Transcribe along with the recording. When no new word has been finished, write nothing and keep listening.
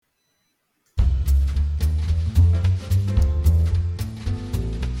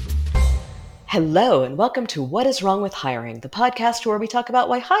Hello, and welcome to What is Wrong with Hiring, the podcast where we talk about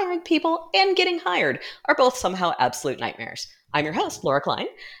why hiring people and getting hired are both somehow absolute nightmares. I'm your host, Laura Klein,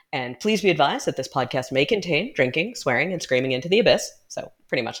 and please be advised that this podcast may contain drinking, swearing, and screaming into the abyss, so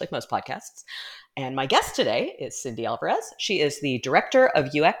pretty much like most podcasts. And my guest today is Cindy Alvarez. She is the Director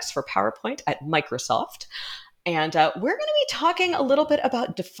of UX for PowerPoint at Microsoft. And we're going to be talking a little bit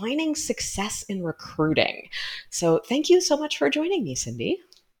about defining success in recruiting. So thank you so much for joining me, Cindy.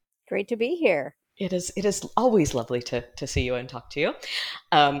 Great to be here. It is always lovely to see you and talk to you.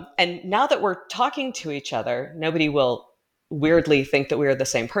 And now that we're talking to each other, nobody will weirdly think that we are the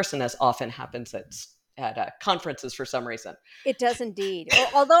same person, as often happens at conferences for some reason. It does indeed.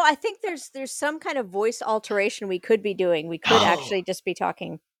 Although I think there's some kind of voice alteration we could be doing. We could actually just be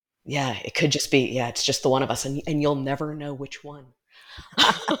talking. Yeah, it could just be, it's just the one of us, and you'll never know which one.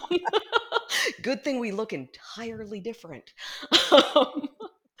 Good thing we look entirely different.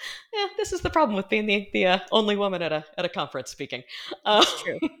 This is the problem with being the only woman at a conference speaking. That's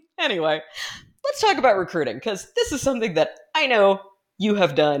true. Anyway, let's talk about recruiting, because this is something that I know you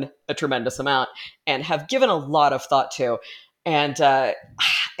have done a tremendous amount and have given a lot of thought to. And I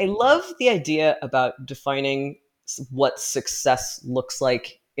love the idea about defining what success looks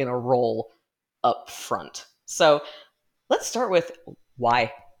like in a role up front. So let's start with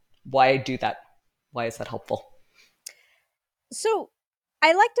why. Why do that? Why is that helpful? So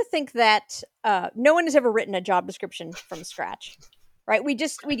I like to think that no one has ever written a job description from scratch, right?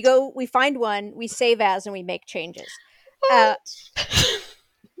 We find one, we save as, and we make changes. And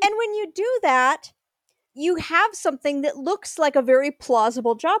when you do that, you have something that looks like a very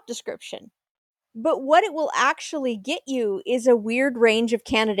plausible job description. But what it will actually get you is a weird range of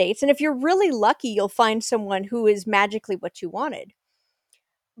candidates. And if you're really lucky, you'll find someone who is magically what you wanted.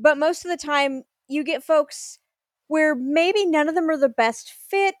 But most of the time, you get folks where maybe none of them are the best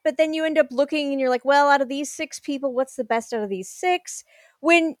fit, but then you end up looking and you're like, well, out of these 6 people, what's the best out of these 6?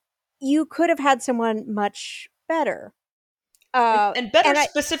 When you could have had someone much better. And better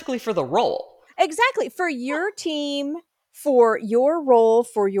specifically for the role. Exactly. For your team, for your role,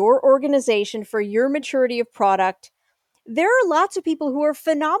 for your organization, for your maturity of product. There are lots of people who are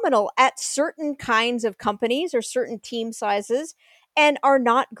phenomenal at certain kinds of companies or certain team sizes and are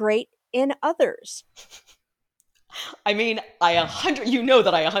not great in others. I mean, you know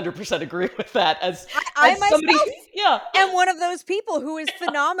that I 100% agree with that. As myself somebody, am one of those people who is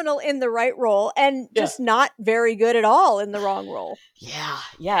phenomenal in the right role and just not very good at all in the wrong role. Yeah,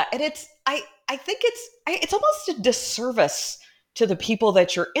 and I think it's almost a disservice to the people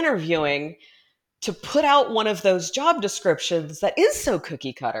that you're interviewing to put out one of those job descriptions that is so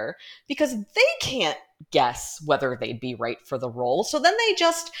cookie cutter, because they can't guess whether they'd be right for the role. So then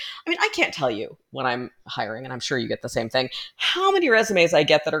I can't tell you when I'm hiring, and I'm sure you get the same thing, how many resumes I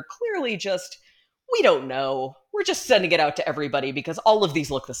get that are clearly just, we don't know. We're just sending it out to everybody because all of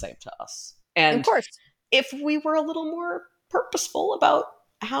these look the same to us. And of course, if we were a little more purposeful about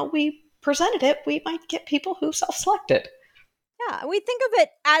how we presented it, we might get people who self-selected. Yeah, we think of it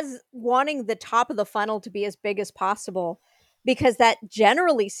as wanting the top of the funnel to be as big as possible because that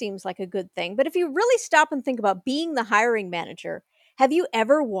generally seems like a good thing. But if you really stop and think about being the hiring manager, have you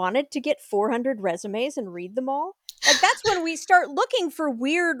ever wanted to get 400 resumes and read them all? Like, that's when we start looking for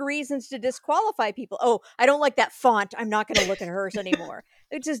weird reasons to disqualify people. Oh, I don't like that font. I'm not going to look at hers anymore.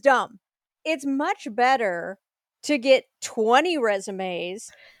 It's just dumb. It's much better to get 20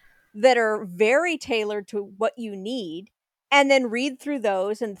 resumes that are very tailored to what you need, and then read through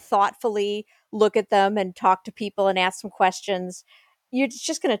those and thoughtfully look at them and talk to people and ask some questions. It's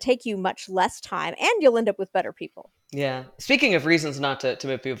just going to take you much less time, and you'll end up with better people. Yeah. Speaking of reasons not to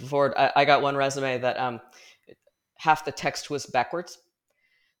move people forward, I got one resume that half the text was backwards.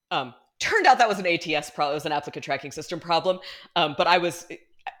 Turned out that was an ATS problem. It was an applicant tracking system problem. But I was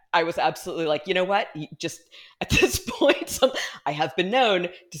absolutely like, you know what? Just at this point, I have been known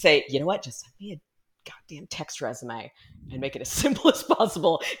to say, you know what? Just send me a goddamn text resume and make it as simple as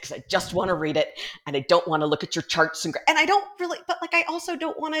possible, because I just want to read it and I don't want to look at your charts and I don't really, but I also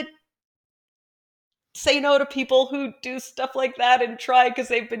don't want to say no to people who do stuff like that and try because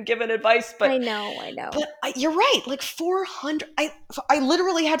they've been given advice. But I know. But you're right. 400. I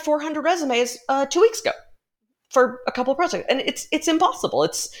literally had 400 resumes 2 weeks ago for a couple of projects, and it's impossible.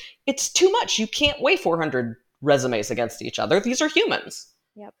 It's too much. You can't weigh 400 resumes against each other. These are humans.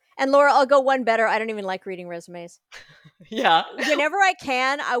 Yep. And Laura, I'll go one better. I don't even like reading resumes. Yeah. Whenever I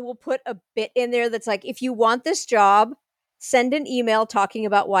can, I will put a bit in there that's like, if you want this job, send an email talking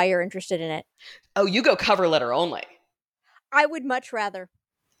about why you're interested in it. Oh, you go cover letter only. I would much rather.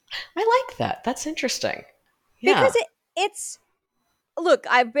 I like that. That's interesting. Yeah. Because it's look,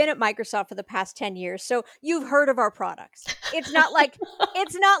 I've been at Microsoft for the past 10 years, so you've heard of our products. It's not like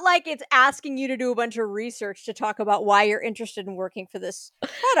it's asking you to do a bunch of research to talk about why you're interested in working for this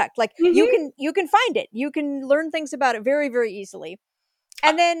product. Like Mm-hmm. you can find it. You can learn things about it very, very easily.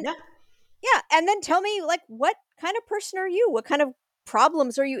 And then Yeah. yeah, and then tell me, like, what kind of person are you? What kind of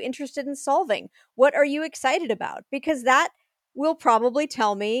problems are you interested in solving? What are you excited about? Because that will probably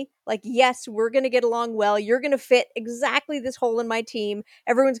tell me, like, yes, we're going to get along well. You're going to fit exactly this hole in my team.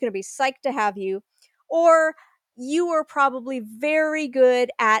 Everyone's going to be psyched to have you. Or you are probably very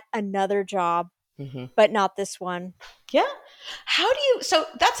good at another job, Mm-hmm. but not this one. Yeah. How do you, so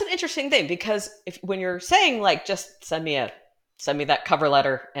that's an interesting thing because if when you're saying like just send me that cover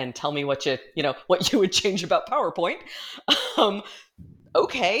letter and tell me what what you would change about PowerPoint. Um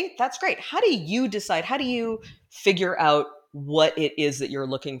okay, that's great. How do you decide? How do you figure out what it is that you're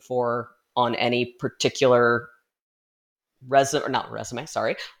looking for on any particular resume or not resume,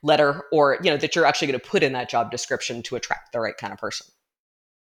 sorry, letter or that you're actually going to put in that job description to attract the right kind of person?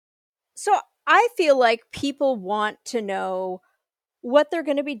 So I feel like people want to know what they're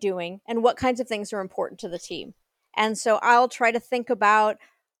going to be doing and what kinds of things are important to the team. And so I'll try to think about,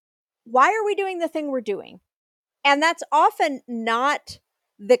 why are we doing the thing we're doing? And that's often not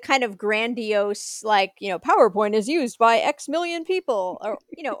the kind of grandiose, like, PowerPoint is used by X million people, or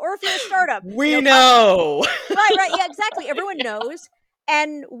if you're a startup, We know. right, right. Yeah, exactly. Everyone knows.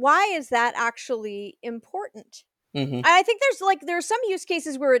 And why is that actually important? Hmm. I think there's some use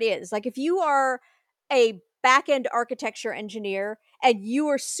cases where it is. Like if you are a back-end architecture engineer and you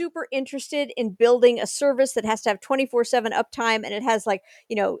are super interested in building a service that has to have 24/7 uptime and it has like,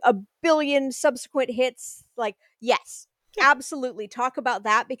 a billion subsequent hits, like yes, Yeah. absolutely talk about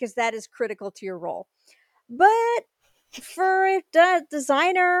that because that is critical to your role. But for a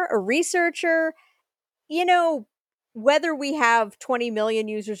designer, a researcher, you know, whether we have 20 million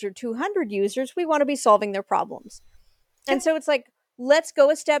users or 200 users, we want to be solving their problems. Yeah. And so it's like, let's go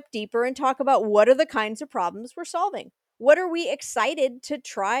a step deeper and talk about what are the kinds of problems we're solving? What are we excited to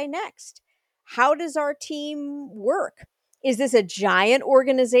try next? How does our team work? Is this a giant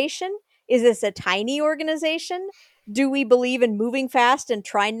organization? Is this a tiny organization? Do we believe in moving fast and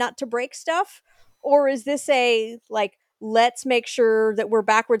trying not to break stuff? Or is this a, like, let's make sure that we're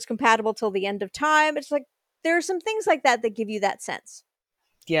backwards compatible till the end of time? It's like, there are some things like that that give you that sense.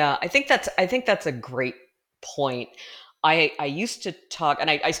 Yeah, I think that's a great point. I used to talk, and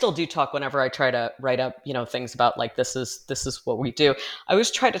I still do talk whenever I try to write up things about like this is what we do. I always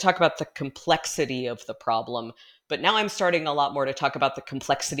try to talk about the complexity of the problem, but now I'm starting a lot more to talk about the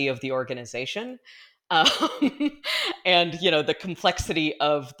complexity of the organization, um, and the complexity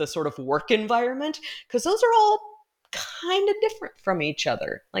of the sort of work environment because those are all kind of different from each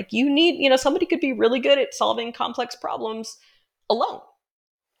other. Like you need somebody could be really good at solving complex problems alone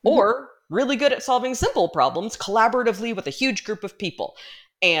Mhm. or really good at solving simple problems collaboratively with a huge group of people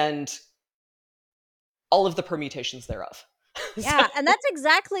and all of the permutations thereof. So, Yeah, and that's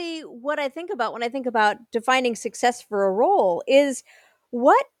exactly what I think about when I think about defining success for a role is,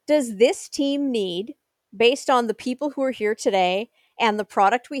 what does this team need based on the people who are here today and the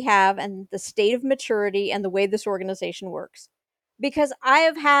product we have and the state of maturity and the way this organization works? Because I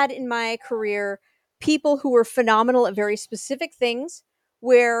have had in my career people who were phenomenal at very specific things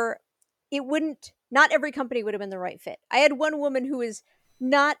where it wouldn't not every company would have been the right fit. I had one woman who is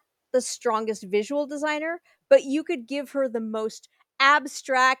not the strongest visual designer, but you could give her the most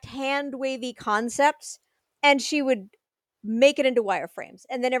abstract, hand wavy concepts, and she would make it into wireframes.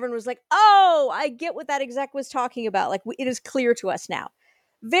 And then everyone was like, oh, I get what that exec was talking about. Like, it is clear to us now.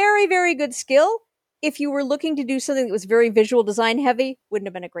 Very, very good skill. If you were looking to do something that was very visual design heavy, wouldn't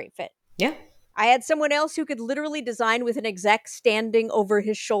have been a great fit. yeah. I had someone else who could literally design with an exec standing over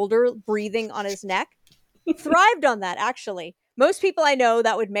his shoulder, breathing on his neck. Thrived on that, actually. Most people I know,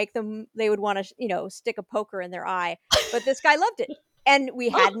 that would make them, they would want to, stick a poker in their eye. But this guy loved it. And we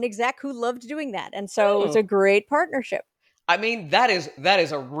Oh, had an exec who loved doing that. And so it was oh. a great partnership. I mean, that is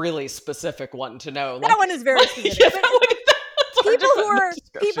a really specific one to know. That one is very specific. Yeah, But that's hard people to who put in the are people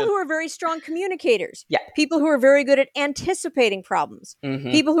description. who are very strong communicators, Yeah. people who are very good at anticipating problems,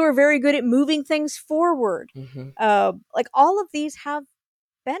 Mm-hmm. people who are very good at moving things forward. Mm-hmm. Like all of these have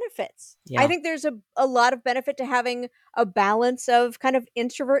benefits. I Yeah. think there's a lot of benefit to having a balance of kind of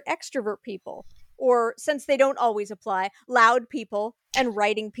introvert extrovert people, or since they don't always apply, loud people and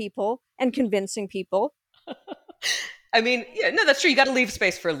writing people and convincing people. I mean, yeah, no, that's true. You got to leave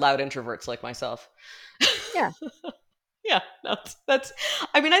space for loud introverts like myself. Yeah. Yeah, that's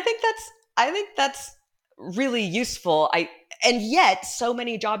I mean, I think that's really useful. I And yet so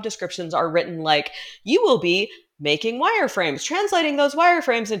many job descriptions are written like you will be making wireframes, translating those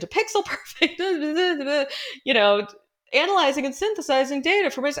wireframes into pixel perfect, you know, analyzing and synthesizing data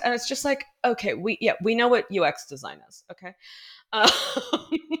from it. And it's just like, okay, we know what UX design is. Okay. I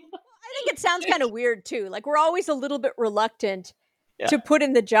think it sounds kind of weird too. Like we're always a little bit reluctant yeah. to put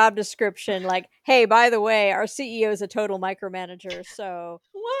in the job description, like, hey, by the way, our CEO is a total micromanager. So,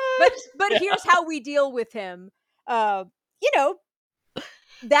 What? but Yeah. here's how we deal with him. Uh, you know,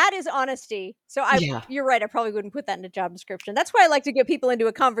 that is honesty. So Yeah. you're right. I probably wouldn't put that in a job description. That's why I like to get people into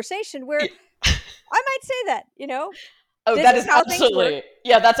a conversation where I might say that, Oh, this that is is how things work. absolutely,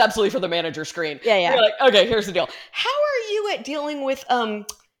 yeah, that's absolutely for the manager screen. Yeah, yeah. You're like, okay, here's the deal. How are you at dealing with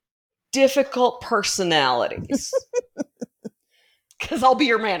difficult personalities? Because I'll be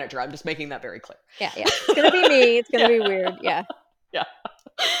your manager. I'm just making that very clear. Yeah, yeah. It's gonna be me. It's gonna Yeah. be weird. Yeah. Yeah.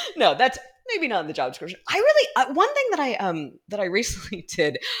 No, that's maybe not in the job description. I really one thing that I recently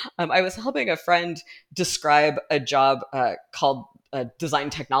did, I was helping a friend describe a job called a design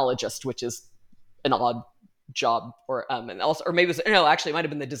technologist, which is an odd job, or and also, or maybe it was, no, actually, it might have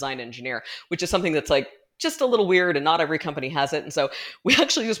been the design engineer, which is something that's like just a little weird, and not every company has it. And so we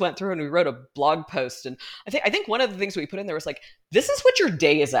actually just went through and we wrote a blog post, and I think one of the things we put in there was like, this is what your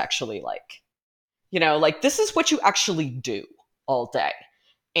day is actually like. Like this is what you actually do all day.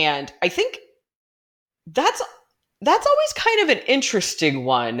 And I think that's always kind of an interesting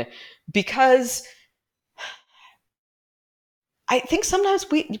one, because I think sometimes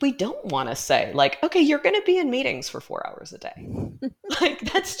we don't want to say like, okay, you're going to be in meetings for 4 hours a day. Like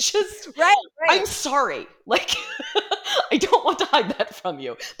that's just right. I'm sorry. Like I don't want to hide that from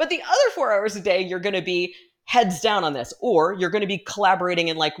you. But the other 4 hours a day, you're going to be heads down on this, or you're going to be collaborating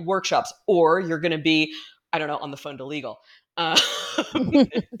in like workshops, or you're going to be, I don't know, on the phone to legal, uh,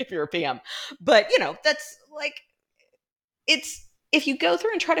 if you're a PM. But that's like, it's, if you go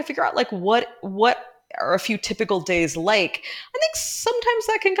through and try to figure out like what are a few typical days like, I think sometimes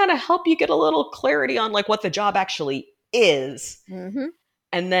that can kind of help you get a little clarity on like what the job actually is. Mm-hmm.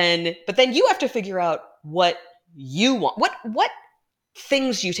 But then you have to figure out what you want, what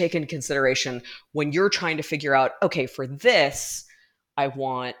things you take into consideration when you're trying to figure out, okay, for this, I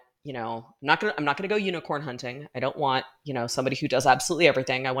want, I'm not gonna go unicorn hunting. I don't want, somebody who does absolutely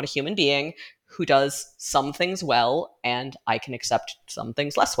everything. I want a human being who does some things well, and I can accept some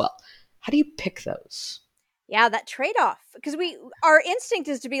things less well. How do you pick those? Yeah, that trade-off. Because our instinct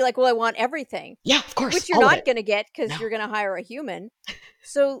is to be like, well, I want everything. Yeah, of course. Which you're All of not it. going to get because No. you're going to hire a human.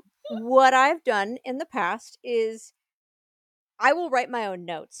 So what I've done in the past is I will write my own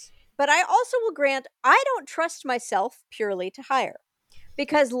notes. But I also will grant I don't trust myself purely to hire.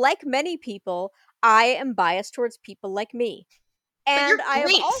 Because like many people, I am biased towards people like me. But you're And I have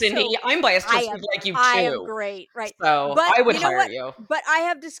great, Cindy. also I'm biased I towards am people like you I am too. great, right? So But I would you know hire what? you. But I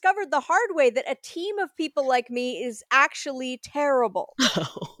have discovered the hard way that a team of people like me is actually terrible.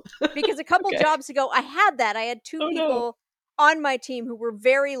 Oh, Because a couple okay. jobs ago, I had that. I had two Oh no. people on my team who were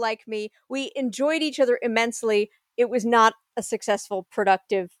very like me. We enjoyed each other immensely. It was not a successful,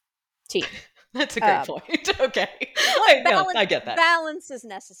 productive team. That's a great Um, point. Okay. No, balance I get that. balance is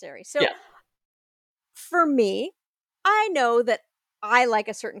necessary. So Yeah. for me, I know that I like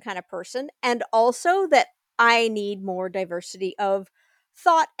a certain kind of person, and also that I need more diversity of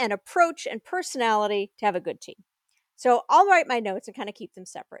thought and approach and personality to have a good team. So I'll write my notes and kind of keep them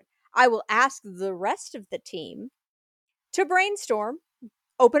separate. I will ask the rest of the team to brainstorm,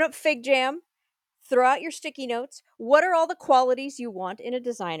 open up Fig Jam, throw out your sticky notes. What are all the qualities you want in a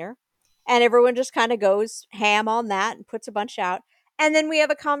designer? And everyone just kind of goes ham on that and puts a bunch out. And then we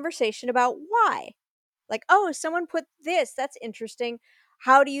have a conversation about why. Like, oh, someone put this. That's interesting.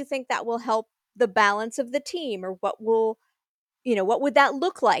 How do you think that will help the balance of the team? Or what would that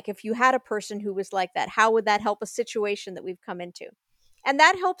look like if you had a person who was like that? How would that help a situation that we've come into? And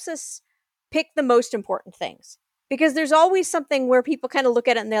that helps us pick the most important things. Because there's always something where people kind of look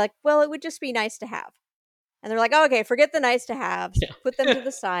at it and they're like, well, it would just be nice to have. And they're like, oh, okay, forget the nice to haves, put them Yeah. to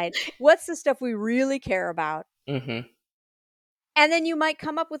the side. What's the stuff we really care about? Mm-hmm. And then you might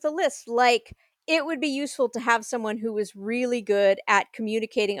come up with a list like, it would be useful to have someone who was really good at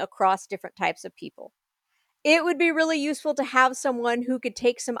communicating across different types of people. It would be really useful to have someone who could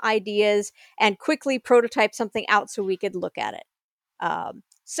take some ideas and quickly prototype something out so we could look at it.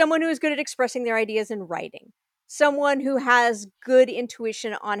 Someone who is good at expressing their ideas in writing. Someone who has good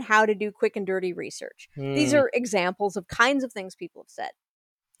intuition on how to do quick and dirty research. These Mm, are examples of kinds of things people have said.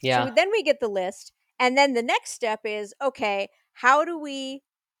 So yeah. then we get the list. And then the next step is, okay, how do we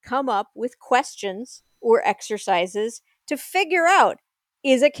come up with questions or exercises to figure out,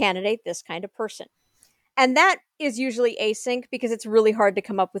 is a candidate this kind of person? And that is usually async because it's really hard to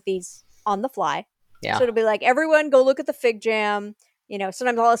come up with these on the fly. Yeah. So it'll be like, everyone go look at the fig jam.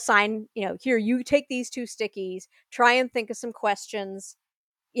 Sometimes I'll assign, here, you take these 2 stickies, try and think of some questions,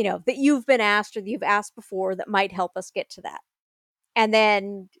 that you've been asked or that you've asked before that might help us get to that. And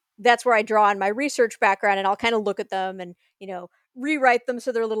then that's where I draw on my research background, and I'll kind of look at them and, rewrite them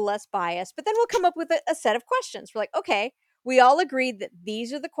so they're a little less biased. But then we'll come up with a set of questions. We're like, okay, we all agreed that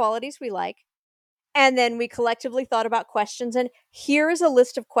these are the qualities we like. And then we collectively thought about questions. And here's a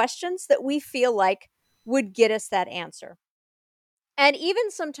list of questions that we feel like would get us that answer. And even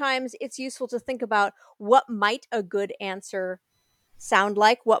sometimes it's useful to think about what might a good answer sound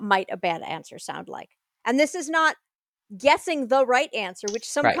like, what might a bad answer sound like. And this is not guessing the right answer, which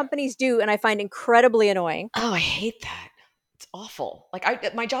some Right. companies do, and I find incredibly annoying. Oh, I hate that. It's awful.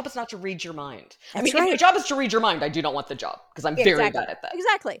 Like, my job is not to read your mind. I That's mean, if my right. job is to read your mind, I do not want the job because I'm very Exactly. bad at that.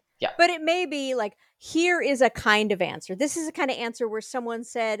 Exactly. Yeah. But it may be like, here is a kind of answer. This is a kind of answer where someone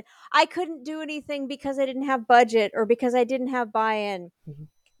said, I couldn't do anything because I didn't have budget or because I didn't have buy-in. Mhm.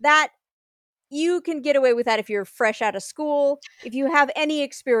 That you can get away with that if you're fresh out of school. If you have any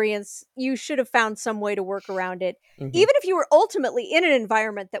experience, you should have found some way to work around it. Mhm. Even if you were ultimately in an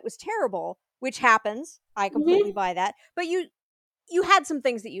environment that was terrible, which happens, I completely Mhm. buy that. But you had some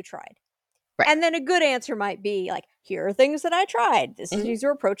things that you tried. Right. And then a good answer might be like, here are things that I tried. Mhm. These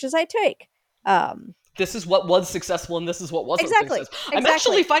are approaches I take. This is what was successful and this is what wasn't Exactly. successful.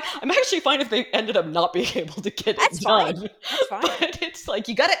 Exactly. I'm actually fine if they ended up not being able to get it That's fine. done. That's fine. But it's like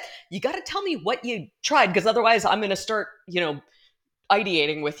you gotta tell me what you tried, because otherwise I'm gonna start,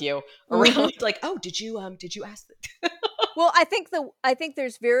 ideating with you around like, oh, did you ask that? Well, I think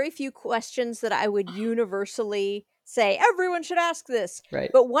there's very few questions that I would universally say everyone should ask this. Right.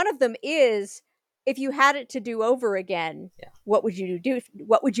 But one of them is, if you had it to do over again, Yeah. what would you do?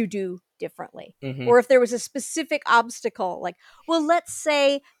 What would you do differently? Mhm. Or if there was a specific obstacle, like, well, let's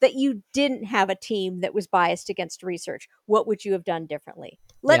say that you didn't have a team that was biased against research, what would you have done differently?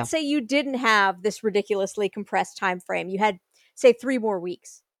 Yeah. Let's say you didn't have this ridiculously compressed time frame. You had, say, 3 more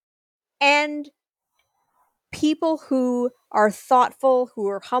weeks. And people who are thoughtful, who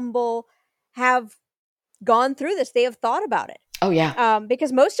are humble, have gone through this. They have thought about it. Oh yeah.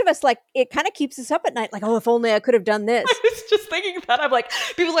 Because most of us, like, it kind of keeps us up at night. Like, oh, if only I could have done I this. was just thinking that. I'm like,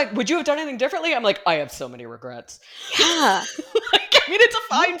 people are like, would you have done anything differently? I'm like, I have so many regrets. Yeah. Like, I mean, it's a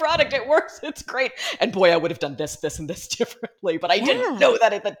fine product. It works. It's great. And boy, I would have done this, this, and this differently, but I didn't Yeah. know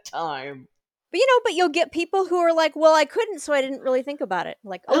that at the time. But you'll get people who are like, well, I couldn't, so I didn't really think about it.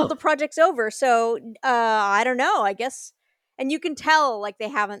 Like, oh, Oh. the project's over. So, I don't know, I guess. And you can tell, like, they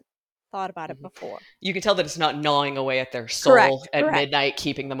haven't thought about it before. You can tell that it's not gnawing away at their soul Correct. at Correct. midnight,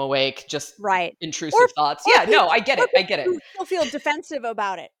 keeping them awake, just Right. intrusive thoughts. Or Yeah, no, people I get it. I get it. who still feel defensive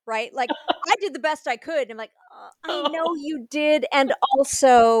about it, right? Like, I did the best I could. And I'm like, I know you did. And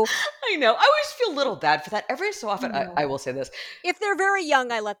also, I know. I always feel a little bad for that. Every so often, I no. will say this. If they're very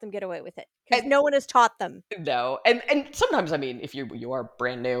young, I let them get away with it because And, no one has taught them. no, and sometimes, I mean, if you are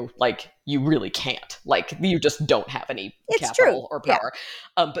brand new, like, you really can't. Like, you just don't have any It's true. capital or Yeah. power.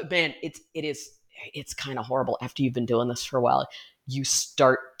 But man, it's kind of horrible after you've been doing this for a while. You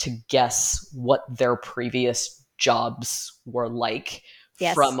start to guess what their previous jobs were like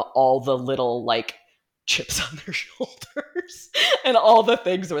Yes. from all the little, like, chips on their shoulders and all the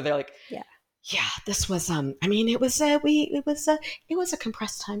things where they're like, yeah, this was I mean, it was a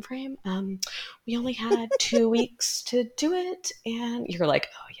compressed time frame. We only had 2 weeks to do it, and you're like,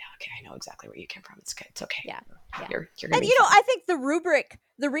 oh yeah, okay, I know exactly where you came from. It's okay. Yeah. You're gonna And be fine. I think the rubric,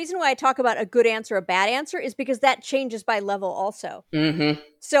 the reason why I talk about a good answer, a bad answer, is because that changes by level also. Mm-hmm.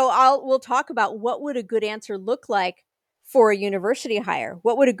 So we'll talk about what would a good answer look like for a university hire.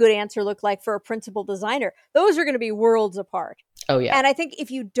 What would a good answer look like for a principal designer? Those are going to be worlds apart. Oh yeah. And I think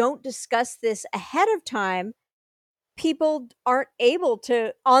if you don't discuss this ahead of time, people aren't able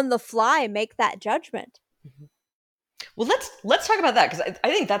to on the fly make that judgment. Mm-hmm. Well, let's talk about that, because I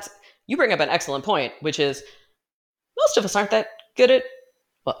think you bring up an excellent point, which is most of us aren't that good at.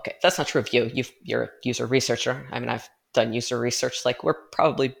 Well, okay, that's not true of you. You're a user researcher. I mean, I've done user research. Like, we're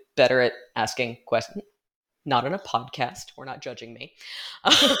probably better at asking questions. Not in a podcast. We're not judging me.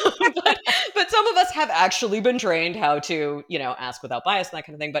 But some of us have actually been trained how to, ask without bias and that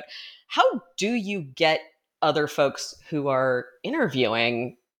kind of thing. But how do you get other folks who are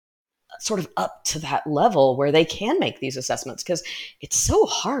interviewing sort of up to that level where they can make these assessments? Because it's so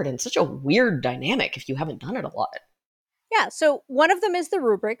hard and such a weird dynamic if you haven't done it a lot. Yeah. So one of them is the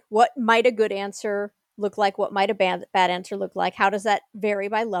rubric. What might a good answer look like? What might a bad answer look like? How does that vary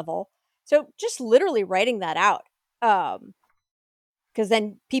by level? So just literally writing that out. Because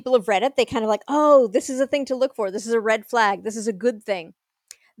then people have read it. They kind of like, oh, this is a thing to look for. This is a red flag. This is a good thing.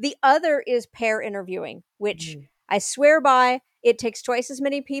 The other is pair interviewing, which Mm. I swear by. It takes twice as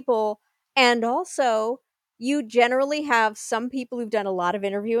many people. And also, you generally have some people who've done a lot of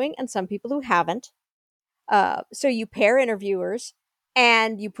interviewing and some people who haven't. So you pair interviewers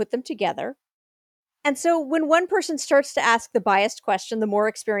and you put them together. And so when one person starts to ask the biased question, the more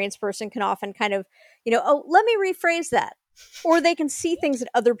experienced person can often kind of, oh, let me rephrase that. Or they can see things that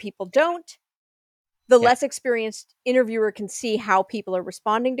other people don't. The Yeah. less experienced interviewer can see how people are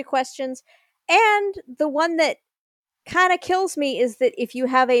responding to questions. And the one that kind of kills me is that if you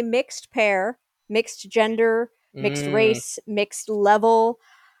have a mixed pair, mixed gender, mixed Mm. race, mixed level,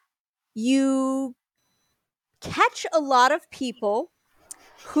 you catch a lot of people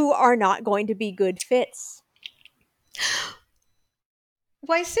who are not going to be good fits.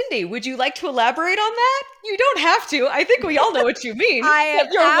 Why, Cindy, would you like to elaborate on that? You don't have to. I think we all know what you mean,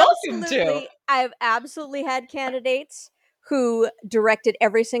 but you're welcome to. I have absolutely had candidates who directed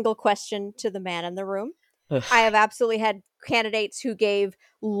every single question to the man in the room. I Ugh. have absolutely had candidates who gave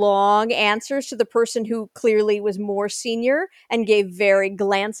long answers to the person who clearly was more senior and gave very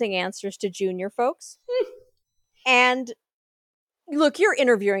glancing answers to junior folks. And look, you're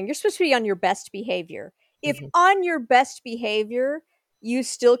interviewing, you're supposed to be on your best behavior. If Mhm. on your best behavior, you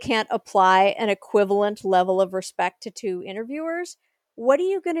still can't apply an equivalent level of respect to two interviewers, what are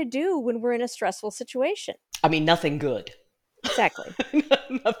you going to do when we're in a stressful situation? I mean, nothing good. Exactly.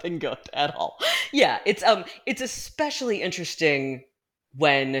 Nothing good at all. Yeah, it's especially interesting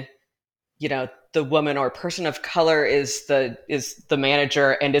when, the woman or person of color is the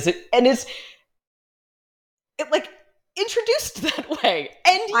manager and is it like introduced that way.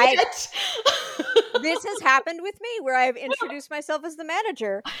 And I yet This has happened with me where I've introduced myself as the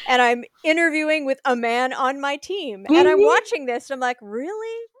manager and I'm interviewing with a man on my team and I'm Mhm. watching this and I'm like,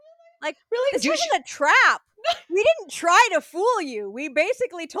 really? Like, Really this douche. wasn't a trap. We didn't try to fool you. We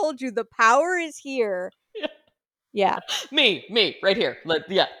basically told you the power is here. Yeah, Me, right here. That's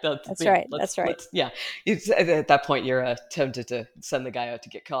that's yeah. right. Let's That's right. let's yeah. At that point, you're tempted to send the guy out to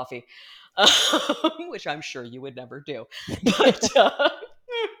get coffee, which I'm sure you would never do. But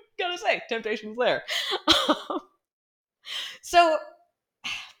gotta say, temptation's there. So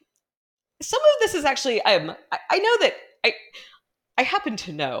some of this is actually I know that I I happen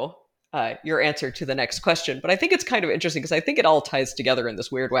to know your answer to the next question, but I think it's kind of interesting because I think it all ties together in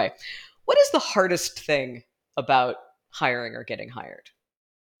this weird way. What is the hardest thing about hiring or getting hired?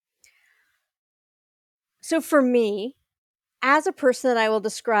 So for me, as a person that I will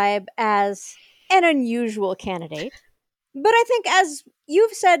describe as an unusual candidate, but I think as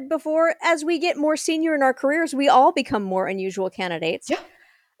you've said before, as we get more senior in our careers, we all become more unusual candidates. Yeah.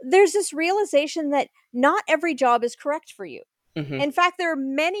 There's this realization that not every job is correct for you. Hmm. In fact, there are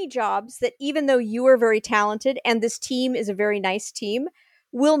many jobs that, even though you are very talented and this team is a very nice team,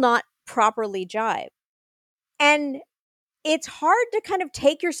 will not properly jive. And it's hard to kind of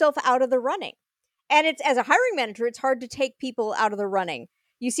take yourself out of the running. And it's, as a hiring manager, it's hard to take people out of the running.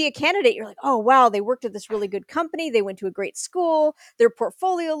 You see a candidate, you're like, oh, wow, they worked at this really good company. They went to a great school. Their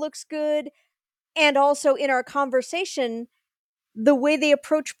portfolio looks good. And also in our conversation, the way they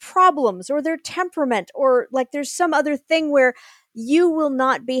approach problems or their temperament, or like there's some other thing where you will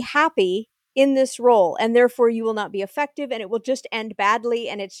not be happy in this role and therefore you will not be effective and it will just end badly.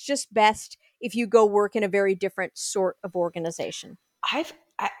 And it's just best if you go work in a very different sort of organization. I've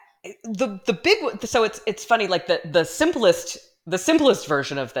I, the big one. So it's funny. Like the simplest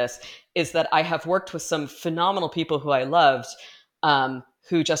version of this is that I have worked with some phenomenal people who I loved,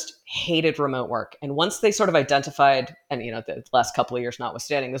 who just hated remote work. And once they sort of identified, and the last couple of years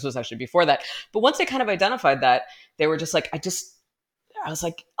notwithstanding, this was actually before that. But once they kind of identified that, they were just like, I was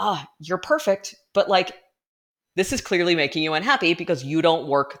like, you're perfect, but like this is clearly making you unhappy because you don't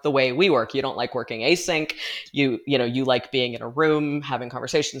work the way we work. You don't like working async. You like being in a room, having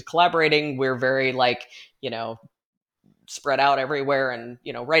conversations, collaborating. We're very like, you know, spread out everywhere and,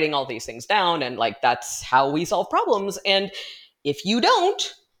 writing all these things down. And like, that's how we solve problems. And if you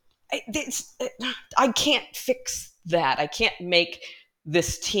don't, I can't fix that. I can't make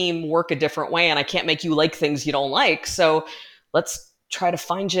this team work a different way. And I can't make you like things you don't like. So let's try to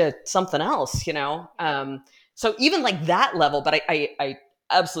find you something else. So even like that level, but I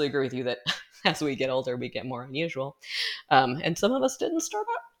absolutely agree with you that as we get older, we get more unusual. And some of us didn't start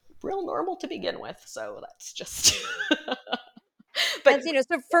out real normal to begin with. So that's just, but And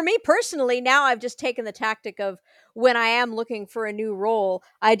so for me personally, now I've just taken the tactic of, when I am looking for a new role,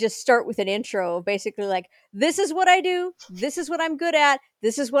 I just start with an intro, basically like, this is what I do, this is what I'm good at,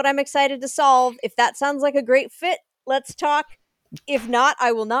 this is what I'm excited to solve. If that sounds like a great fit, let's talk. If not,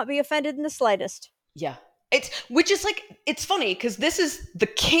 I will not be offended in the slightest. yeah, Which is like, it's funny because this is the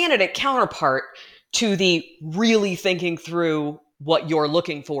candidate counterpart to the really thinking through what you're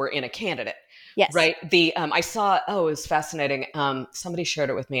looking for in a candidate. Yes. Right. The I saw, oh, it was fascinating. Somebody shared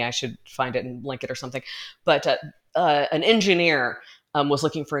it with me. I should find it and link it or something. But an engineer was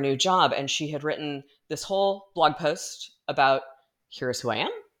looking for a new job, and she had written this whole blog post about, here is who I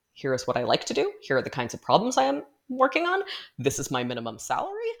am, here is what I like to do, here are the kinds of problems I am working on, this is my minimum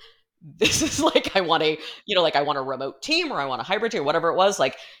salary, this is like, I want a, like, I want a remote team, or I want a hybrid team, or whatever it was,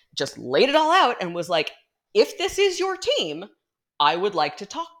 like, just laid it all out and was like, if this is your team, I would like to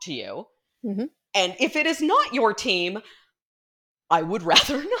talk to you. Mm-hmm. And if it is not your team, I would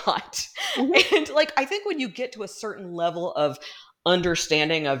rather not. Mm-hmm. And like, I think when you get to a certain level of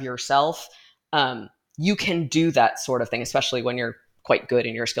understanding of yourself, you can do that sort of thing, especially when you're quite good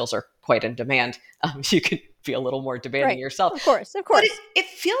and your skills are quite in demand. You can be a little more demanding Right. yourself. Of course. Of But course. it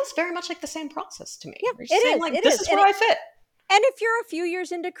feels very much like the same process to me. Yeah, You're it just saying, is. like, It this is. is where I fit. And if you're a few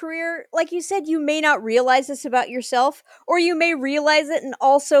years into career, like you said, you may not realize this about yourself, or you may realize it and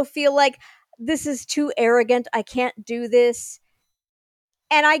also feel like this is too arrogant. I can't do this.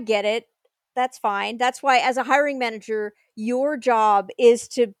 And I get it. That's fine. That's why, as a hiring manager, your job is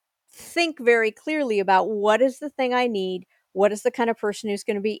to think very clearly about what is the thing I need? What is the kind of person who's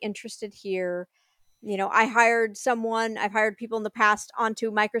going to be interested here? I've hired people in the past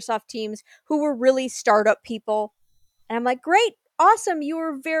onto Microsoft Teams who were really startup people. And I'm like, great, awesome. You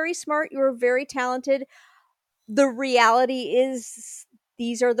were very smart. You were very talented. The reality is,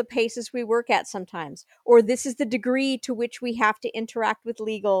 these are the paces we work at sometimes, or this is the degree to which we have to interact with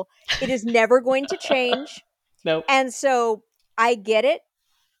legal. It is never going to change. Nope. And so I get it.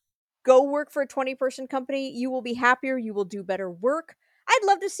 Go work for a 20-person company. You will be happier. You will do better work. I'd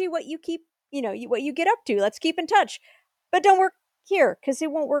love to see what you keep, what you get up to. Let's keep in touch. But don't work here because it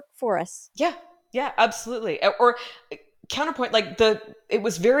won't work for us. Yeah. Yeah, absolutely. Or counterpoint, like, it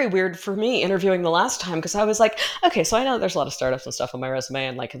was very weird for me interviewing the last time, because I was like, okay, so I know there's a lot of startups and stuff on my resume,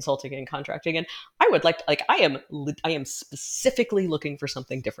 and like consulting and contracting, and I would like to, like, I am specifically looking for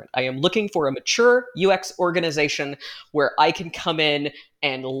something different. I am looking for a mature UX organization where I can come in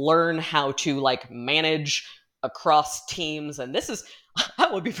and learn how to, like, manage across teams. And this is, I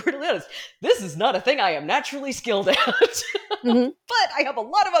will be brutally honest, this is not a thing I am naturally skilled at. Mm-hmm. But I have a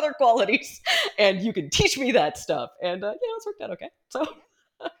lot of other qualities, and you can teach me that stuff. And it's worked out okay. So,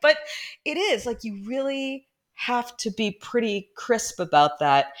 but it is like, you really have to be pretty crisp about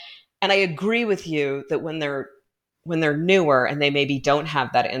that. And I agree with you that when they're newer and they maybe don't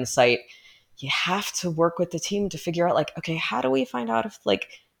have that insight, you have to work with the team to figure out, like, okay, how do we find out if, like,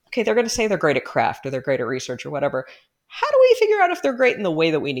 okay, they're going to say they're great at craft, or they're great at research, or whatever. How do we figure out if they're great in the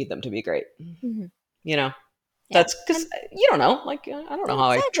way that we need them to be great? Mm-hmm. You know, Yeah. that's because you don't know. Like, I don't know how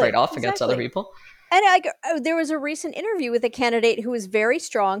I trade Exactly. off against other Exactly. people. And there was a recent interview with a candidate who was very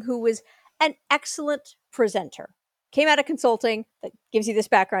strong, who was an excellent presenter. Came out of consulting, that gives you this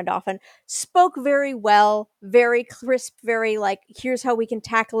background often, spoke very well, very crisp, very like, here's how we can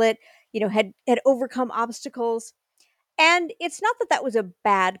tackle it, had overcome obstacles. And it's not that that was a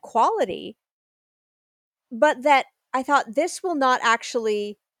bad quality, but that I thought, this will not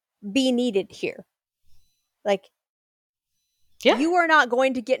actually be needed here. Like, Yeah. you are not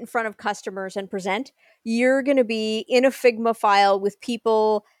going to get in front of customers and present. You're going to be in a Figma file with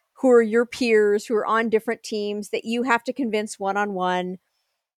people who are your peers, who are on different teams, that you have to convince one on one.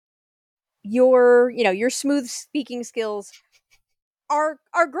 Your smooth speaking skills are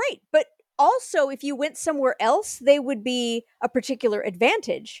great, but also, if you went somewhere else, they would be a particular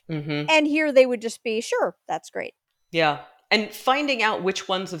advantage. Mm-hmm. And here they would just be, sure, that's great. Yeah. And finding out which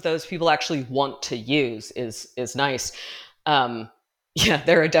ones of those people actually want to use is nice. Um, yeah,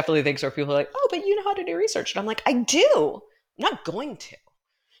 there are definitely things where people are like, oh, but you know how to do research. And I'm like, I do. I'm not going to.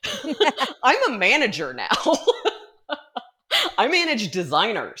 I'm a manager now. I manage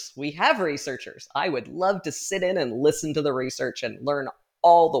designers. We have researchers. I would love to sit in and listen to the research and learn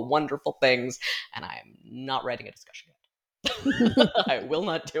all the wonderful things. And I am not writing a discussion guide. I will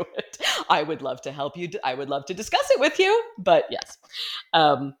not do it. I would love to help you. I would love to discuss it with you. But yes.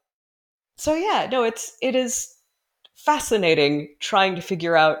 So yeah, no, it is fascinating trying to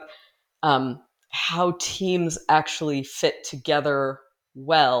figure out how teams actually fit together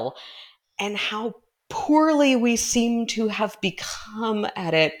well, and how poorly we seem to have become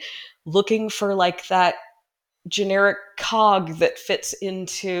at it, looking for, like, that generic cog that fits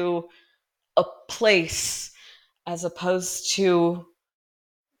into a place, as opposed to,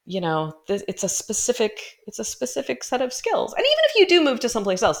 it's a specific set of skills. And even if you do move to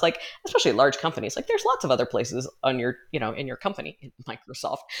someplace else, like especially large companies, like there's lots of other places on your, in your company, in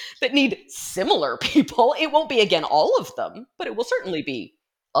Microsoft, that need similar people. It won't be again all of them, but it will certainly be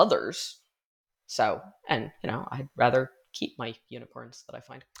others. So, and I'd rather keep my unicorns that I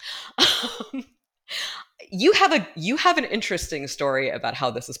find. You have an interesting story about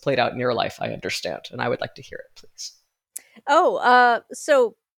how this has played out in your life, I understand, and I would like to hear it, please.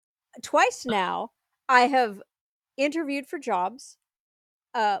 So twice now I have interviewed for jobs,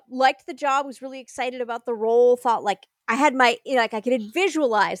 liked the job, was really excited about the role, thought like I had my, like I could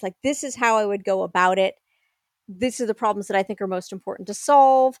visualize like this is how I would go about it. These are the problems that I think are most important to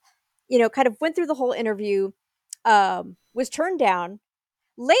solve. Kind of went through the whole interview, was turned down.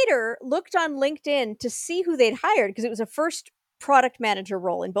 Later, looked on LinkedIn to see who they'd hired because it was a first product manager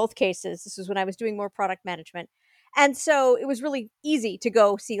role in both cases. This was when I was doing more product management. And so it was really easy to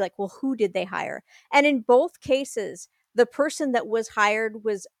go see like, well, who did they hire? And in both cases, the person that was hired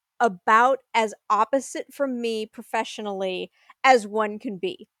was about as opposite from me professionally as one can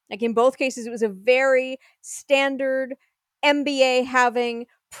be. Like in both cases, it was a very standard MBA having,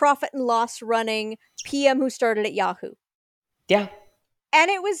 profit and loss running PM who started at Yahoo. Yeah. And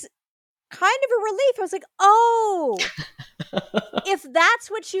it was kind of a relief. I was like, oh, if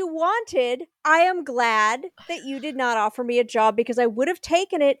that's what you wanted, I am glad that you did not offer me a job because I would have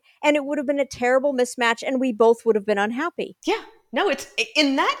taken it and it would have been a terrible mismatch and we both would have been unhappy. Yeah. No, it's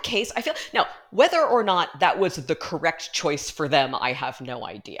in that case, I feel now whether or not that was the correct choice for them, I have no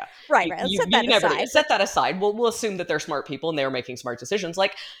idea. Right. Let's set that aside. Set that aside. We'll assume that they're smart people and they were making smart decisions.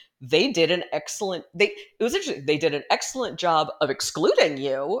 Like they did an excellent. It was interesting. They did an excellent job of excluding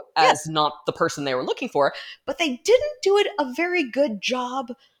you as not the person they were looking for, but they didn't do it a very good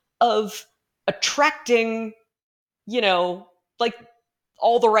job of attracting, like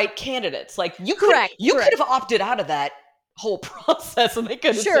all the right candidates. Like you could have opted out of that whole process and they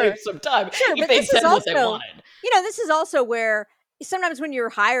could have saved some time if they said what they wanted. This is also where sometimes when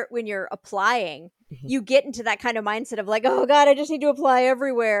you're applying, you get into that kind of mindset of like, oh God, I just need to apply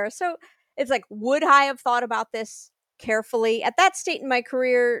everywhere. So it's like, would I have thought about this carefully at that state in my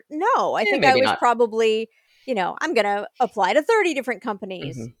career? No, I think I was probably, I'm going to apply to 30 different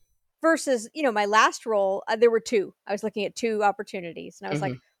companies. Mm-hmm. Versus, my last role, there were two. I was looking at two opportunities and I was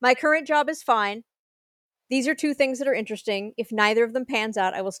like, my current job is fine. These are two things that are interesting. If neither of them pans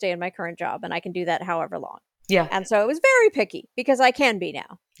out, I will stay in my current job and I can do that however long. Yeah. And so it was very picky because I can be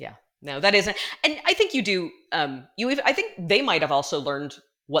now. Yeah. No, that isn't. And I think you do. I think they might have also learned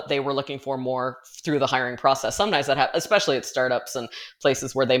what they were looking for more through the hiring process. Sometimes that happens, especially at startups and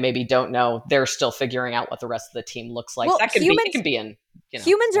places where they maybe don't know. They're still figuring out what the rest of the team looks like. Well, it can be in.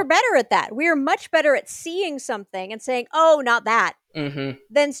 Humans are better at that. We are much better at seeing something and saying, "Oh, not that,"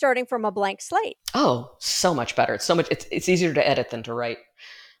 than starting from a blank slate. Oh, so much better. It's so much. It's easier to edit than to write.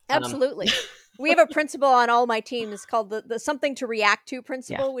 Absolutely. We have a principle on all my teams called the something to react to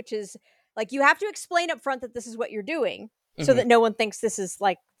principle, which is like you have to explain up front that this is what you're doing so that no one thinks this is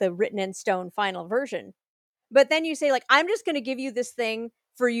like the written in stone final version. But then you say like, I'm just going to give you this thing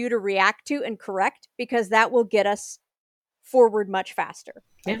for you to react to and correct because that will get us forward much faster.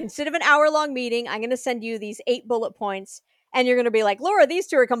 Yeah. Like instead of an hour-long meeting, I'm going to send you these 8 bullet points and you're going to be like, Laura, these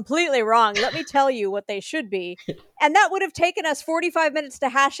two are completely wrong. Let me tell you what they should be. And that would have taken us 45 minutes to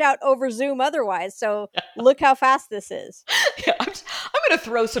hash out over Zoom otherwise. So look how fast this is. Yeah, I'm going to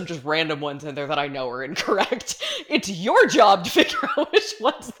throw some just random ones in there that I know are incorrect. It's your job to figure out which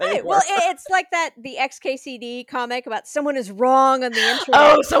ones they were. Well, it's like the XKCD comic about someone is wrong on the internet.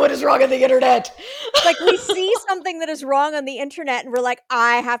 Oh, someone is wrong on the internet. Like we see something that is wrong on the internet and we're like,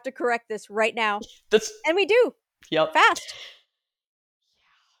 I have to correct this right now. And we do. Yep. Fast.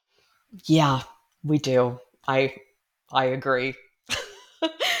 Yeah, we do. I agree.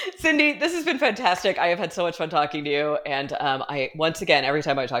 Cindy, this has been fantastic. I have had so much fun talking to you. And once again, every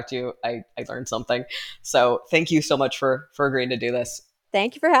time I talk to you, I learn something. So thank you so much for agreeing to do this.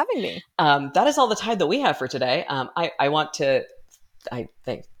 Thank you for having me. That is all the time that we have for today. I want to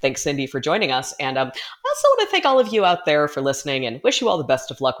thank Cindy for joining us. And I also want to thank all of you out there for listening and wish you all the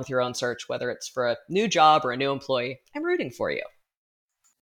best of luck with your own search, whether it's for a new job or a new employee. I'm rooting for you.